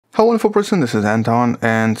Hello info person, this is Anton,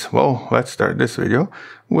 and well, let's start this video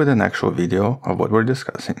with an actual video of what we're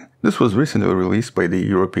discussing. This was recently released by the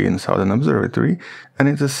European Southern Observatory, and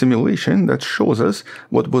it's a simulation that shows us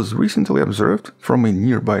what was recently observed from a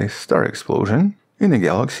nearby star explosion in a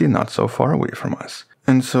galaxy not so far away from us.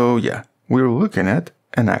 And so yeah, we're looking at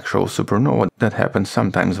an actual supernova that happened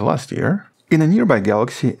sometimes last year in a nearby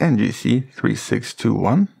galaxy NGC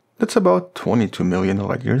 3621 that's about 22 million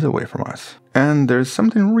light years away from us. And there's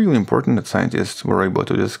something really important that scientists were able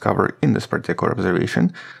to discover in this particular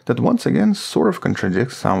observation that once again sort of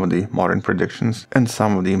contradicts some of the modern predictions and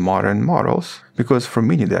some of the modern models, because for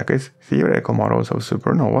many decades, theoretical models of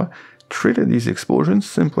supernova treated these explosions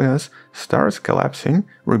simply as stars collapsing,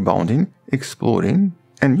 rebounding, exploding,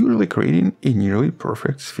 and usually creating a nearly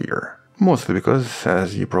perfect sphere. Mostly because,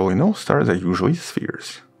 as you probably know, stars are usually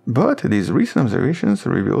spheres. But these recent observations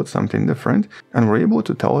revealed something different and were able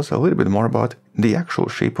to tell us a little bit more about the actual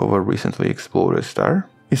shape of a recently exploded star,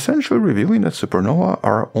 essentially revealing that supernovae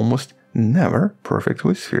are almost never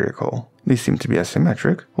perfectly spherical. They seem to be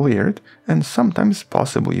asymmetric, layered, and sometimes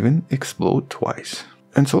possibly even explode twice.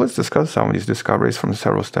 And so let's discuss some of these discoveries from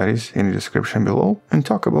several studies in the description below and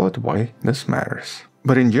talk about why this matters.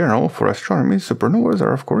 But in general, for astronomy, supernovas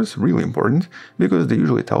are of course really important because they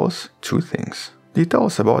usually tell us two things. They tell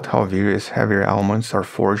us about how various heavier elements are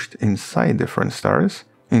forged inside different stars,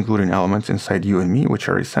 including elements inside you and me which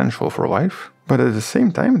are essential for life. But at the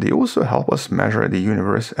same time, they also help us measure the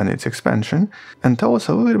universe and its expansion and tell us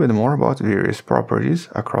a little bit more about various properties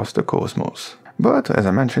across the cosmos. But as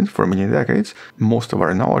I mentioned, for many decades, most of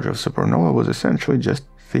our knowledge of supernova was essentially just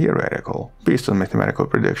theoretical. Based on mathematical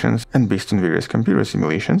predictions and based on various computer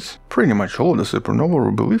simulations, pretty much all of the supernovae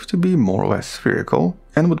were believed to be more or less spherical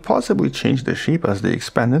and would possibly change the shape as they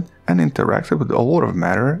expanded and interacted with a lot of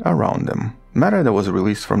matter around them. Matter that was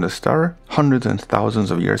released from the star hundreds and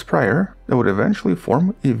thousands of years prior that would eventually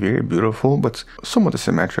form a very beautiful but somewhat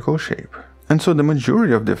asymmetrical shape. And so the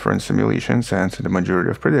majority of different simulations and the majority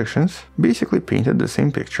of predictions basically painted the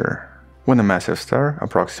same picture. When a massive star,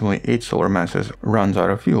 approximately 8 solar masses, runs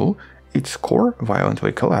out of fuel, its core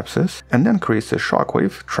violently collapses and then creates a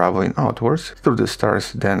shockwave traveling outwards through the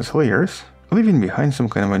star's dense layers, leaving behind some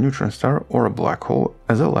kind of a neutron star or a black hole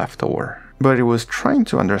as a leftover. But it was trying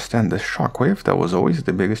to understand this shockwave that was always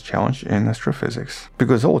the biggest challenge in astrophysics,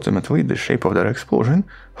 because ultimately the shape of that explosion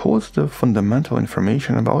holds the fundamental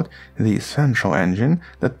information about the essential engine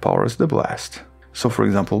that powers the blast. So for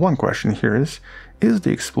example, one question here is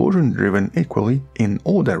the explosion driven equally in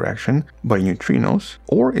all directions by neutrinos,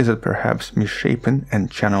 or is it perhaps misshapen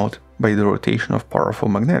and channeled by the rotation of powerful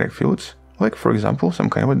magnetic fields, like for example some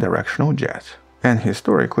kind of a directional jet? And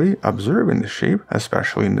historically, observing the shape,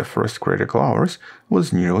 especially in the first critical hours,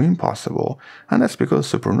 was nearly impossible, and that's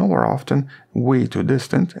because supernovae are often way too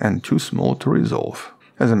distant and too small to resolve.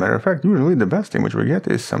 As a matter of fact, usually the best image we get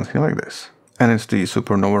is something like this. And it's the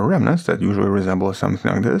supernova remnants that usually resemble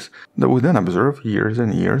something like this that we then observe years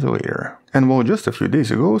and years later. And well, just a few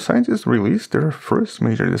days ago, scientists released their first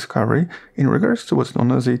major discovery in regards to what's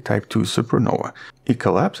known as a Type II supernova, a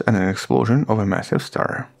collapse and an explosion of a massive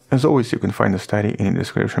star. As always, you can find the study in the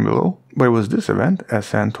description below, but it was this event,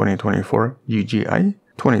 SN 2024 UGI,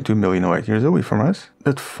 22 million light years away from us,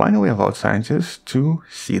 that finally allowed scientists to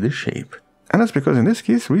see the shape. And that's because in this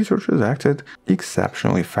case, researchers acted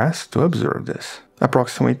exceptionally fast to observe this.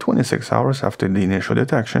 Approximately 26 hours after the initial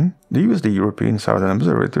detection, they used the European Southern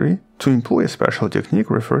Observatory to employ a special technique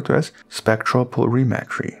referred to as spectral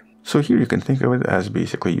polarimetry. So here you can think of it as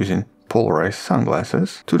basically using polarized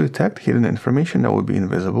sunglasses to detect hidden information that would be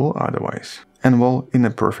invisible otherwise. And while in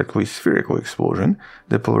a perfectly spherical explosion,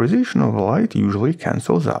 the polarization of light usually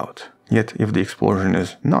cancels out. Yet if the explosion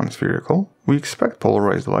is non-spherical, we expect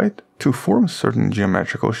polarized light to form certain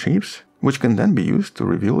geometrical shapes, which can then be used to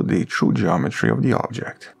reveal the true geometry of the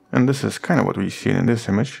object. And this is kind of what we see in this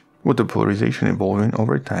image, with the polarization evolving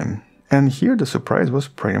over time. And here the surprise was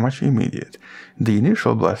pretty much immediate. The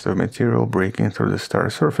initial blast of material breaking through the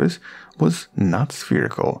star's surface was not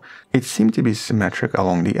spherical. It seemed to be symmetric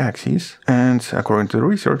along the axes, and according to the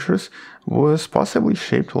researchers, was possibly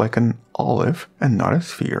shaped like an olive and not a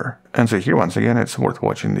sphere. And so here once again it's worth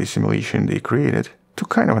watching the simulation they created to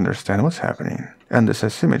kind of understand what's happening. And this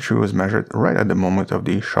asymmetry was measured right at the moment of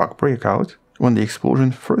the shock breakout, when the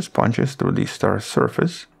explosion first punches through the star's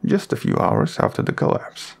surface just a few hours after the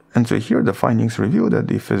collapse. And so here the findings reveal that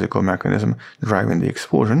the physical mechanism driving the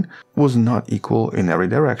explosion was not equal in every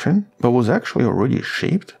direction, but was actually already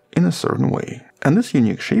shaped in a certain way. And this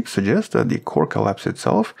unique shape suggests that the core collapse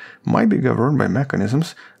itself might be governed by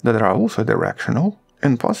mechanisms that are also directional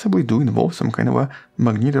and possibly do involve some kind of a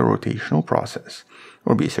magnetorotational process,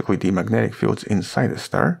 or basically the magnetic fields inside the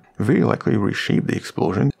star very likely reshape the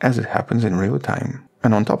explosion as it happens in real time.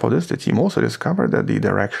 And on top of this, the team also discovered that the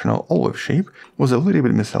directional olive shape was a little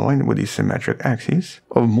bit misaligned with the symmetric axis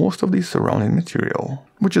of most of the surrounding material,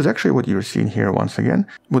 which is actually what you're seeing here once again,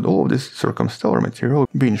 with all of this circumstellar material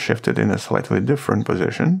being shifted in a slightly different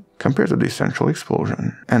position compared to the central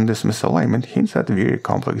explosion. And this misalignment hints at very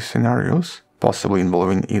complex scenarios, possibly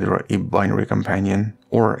involving either a binary companion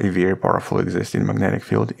or a very powerful existing magnetic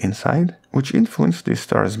field inside, which influenced the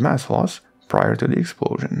star's mass loss prior to the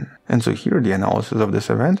explosion. And so here the analysis of this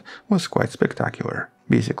event was quite spectacular.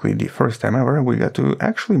 Basically the first time ever we got to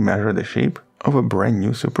actually measure the shape of a brand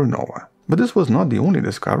new supernova. But this was not the only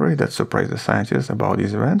discovery that surprised the scientists about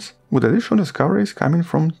these events, with additional discoveries coming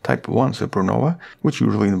from Type 1 supernova, which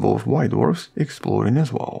usually involve white dwarfs exploding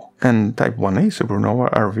as well. And Type 1a supernova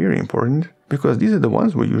are very important because these are the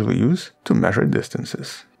ones we usually use to measure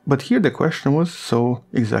distances. But here the question was, so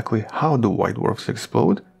exactly how do white dwarfs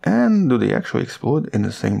explode? And do they actually explode in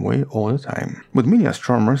the same way all the time? With many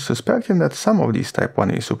astronomers suspecting that some of these Type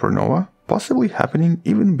 1a supernova possibly happening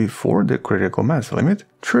even before the critical mass limit,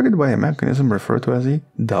 triggered by a mechanism referred to as a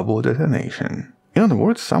double detonation. In other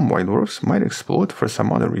words, some white dwarfs might explode for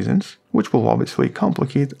some other reasons, which will obviously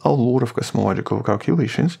complicate a lot of cosmological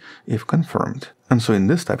calculations if confirmed. And so in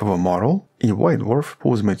this type of a model, a white dwarf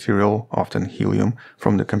pulls material, often helium,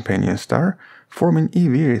 from the companion star, forming a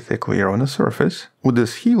very thick layer on the surface, with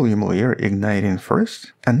this helium layer igniting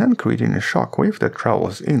first, and then creating a shockwave that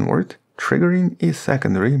travels inward, triggering a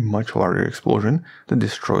secondary, much larger explosion that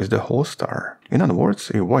destroys the whole star. In other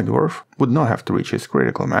words, a white dwarf would not have to reach its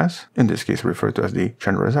critical mass, in this case referred to as the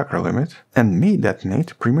Chandrasekhar limit, and may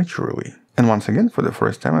detonate prematurely. And once again, for the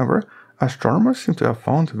first time ever, astronomers seem to have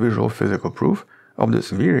found visual physical proof of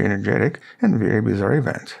this very energetic and very bizarre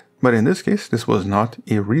event. But in this case, this was not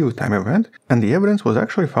a real-time event, and the evidence was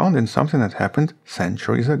actually found in something that happened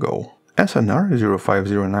centuries ago. SNR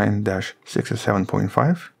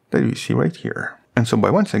 0509-67.5 that you see right here. And so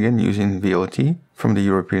by once again using VLT from the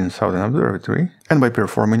European Southern Observatory, and by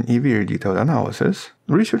performing a very detailed analysis,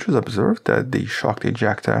 researchers observed that the shocked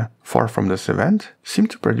ejecta far from this event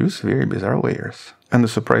seemed to produce very bizarre layers. And the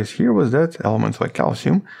surprise here was that elements like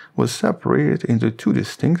calcium was separated into two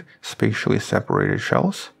distinct spatially separated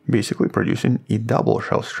shells, basically producing a double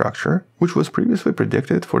shell structure, which was previously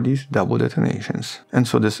predicted for these double detonations. And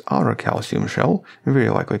so this outer calcium shell very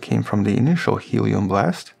likely came from the initial helium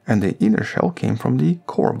blast, and the inner shell came from the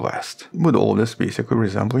core blast, with all this basically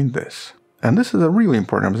resembling this. And this is a really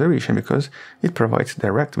important observation because it provides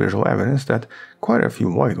direct visual evidence that quite a few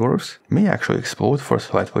white dwarfs may actually explode for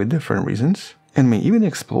slightly different reasons, and may even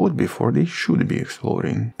explode before they should be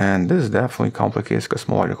exploding. And this definitely complicates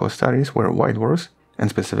cosmological studies where white dwarfs, and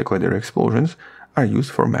specifically their explosions, are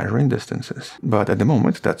used for measuring distances. But at the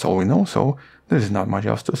moment, that's all we know, so there's not much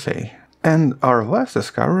else to say. And our last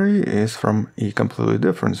discovery is from a completely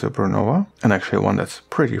different supernova, and actually one that's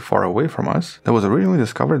pretty far away from us, that was originally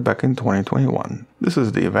discovered back in 2021. This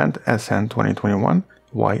is the event SN 2021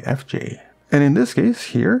 YFJ. And in this case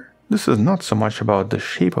here, this is not so much about the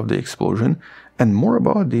shape of the explosion, and more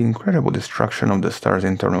about the incredible destruction of the star's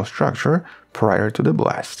internal structure prior to the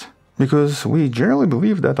blast. Because we generally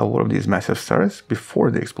believe that a lot of these massive stars, before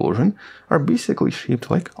the explosion, are basically shaped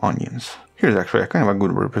like onions. Here's actually a kind of a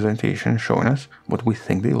good representation showing us what we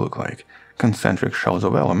think they look like. Concentric shells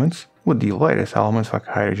of elements, with the lightest elements like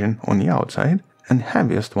hydrogen on the outside, and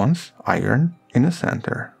heaviest ones, iron, in the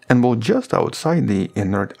center. And while just outside the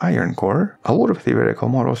inert iron core, a lot of theoretical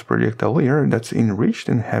models predict a layer that's enriched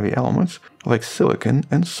in heavy elements like silicon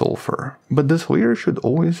and sulfur. But this layer should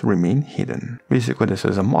always remain hidden. Basically, this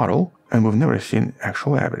is a model, and we've never seen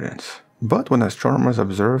actual evidence. But when astronomers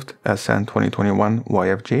observed SN 2021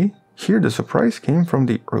 YFJ, here the surprise came from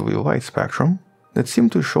the early light spectrum that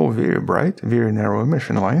seemed to show very bright, very narrow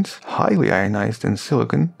emission lines, highly ionized in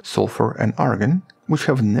silicon, sulfur, and argon, which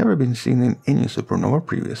have never been seen in any supernova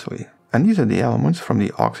previously. And these are the elements from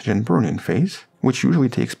the oxygen burning phase, which usually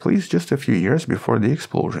takes place just a few years before the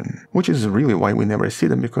explosion, which is really why we never see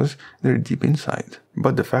them, because they're deep inside.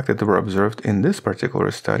 But the fact that they were observed in this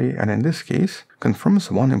particular study and in this case confirms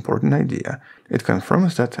one important idea. It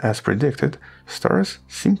confirms that, as predicted, stars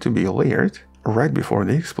seem to be layered right before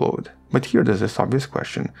they explode. But here there's this obvious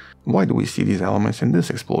question: why do we see these elements in this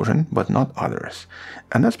explosion but not others?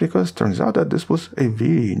 And that's because it turns out that this was a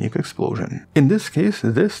very unique explosion. In this case,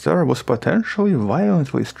 this star was potentially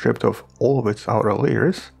violently stripped of all of its outer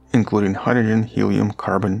layers, including hydrogen, helium,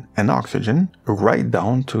 carbon, and oxygen, right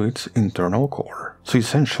down to its internal core. So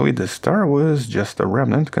essentially the star was just a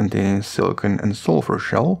remnant containing silicon and sulfur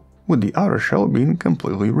shell, with the outer shell being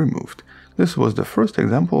completely removed. This was the first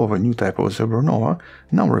example of a new type of supernova,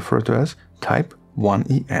 now referred to as Type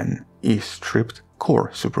 1En, a stripped core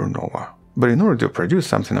supernova. But in order to produce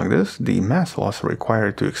something like this, the mass loss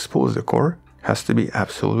required to expose the core has to be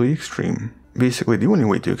absolutely extreme. Basically, the only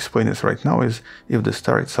way to explain this right now is if the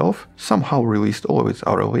star itself somehow released all of its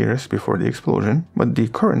outer layers before the explosion, but the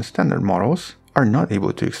current standard models are not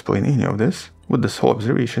able to explain any of this, with this whole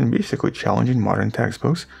observation basically challenging modern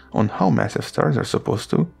textbooks on how massive stars are supposed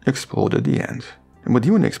to explode at the end. But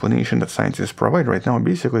the only explanation that scientists provide right now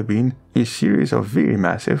basically being a series of very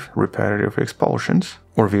massive repetitive expulsions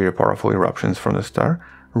or very powerful eruptions from the star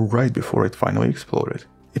right before it finally exploded.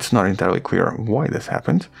 It's not entirely clear why this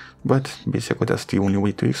happened, but basically that's the only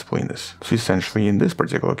way to explain this. So essentially in this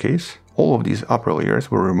particular case, all of these upper layers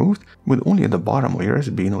were removed, with only the bottom layers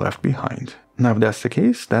being left behind. Now if that's the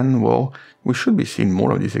case, then well, we should be seeing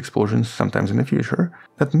more of these explosions sometimes in the future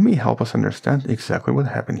that may help us understand exactly what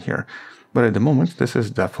happened here. But at the moment, this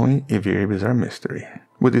is definitely a very bizarre mystery.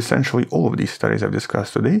 With essentially all of these studies I've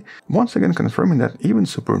discussed today, once again confirming that even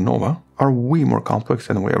supernova are way more complex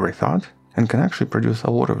than we ever thought, and can actually produce a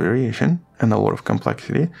lot of variation and a lot of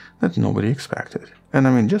complexity that nobody expected. And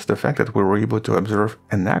I mean, just the fact that we were able to observe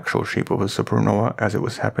an actual shape of a supernova as it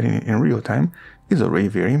was happening in real time is already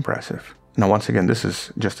very impressive. Now once again, this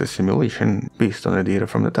is just a simulation based on the data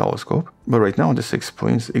from the telescope, but right now this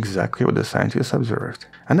explains exactly what the scientists observed.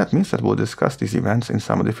 And that means that we'll discuss these events in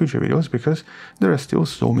some of the future videos because there are still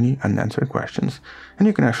so many unanswered questions. And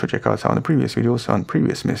you can actually check out some of the previous videos on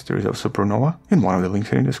previous mysteries of supernova in one of the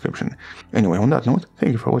links in the description. Anyway, on that note,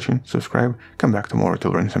 thank you for watching, subscribe, come back tomorrow to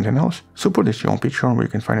learn something else, support this channel on Patreon where you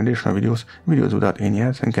can find additional videos without any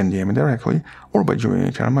ads and can DM me directly, or by joining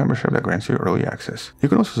a channel membership that grants you early access. You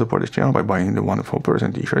can also support this channel by buying the Wonderful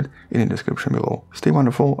Person t-shirt in the description below. Stay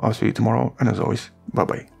wonderful, I'll see you tomorrow, and as always, bye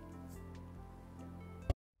bye.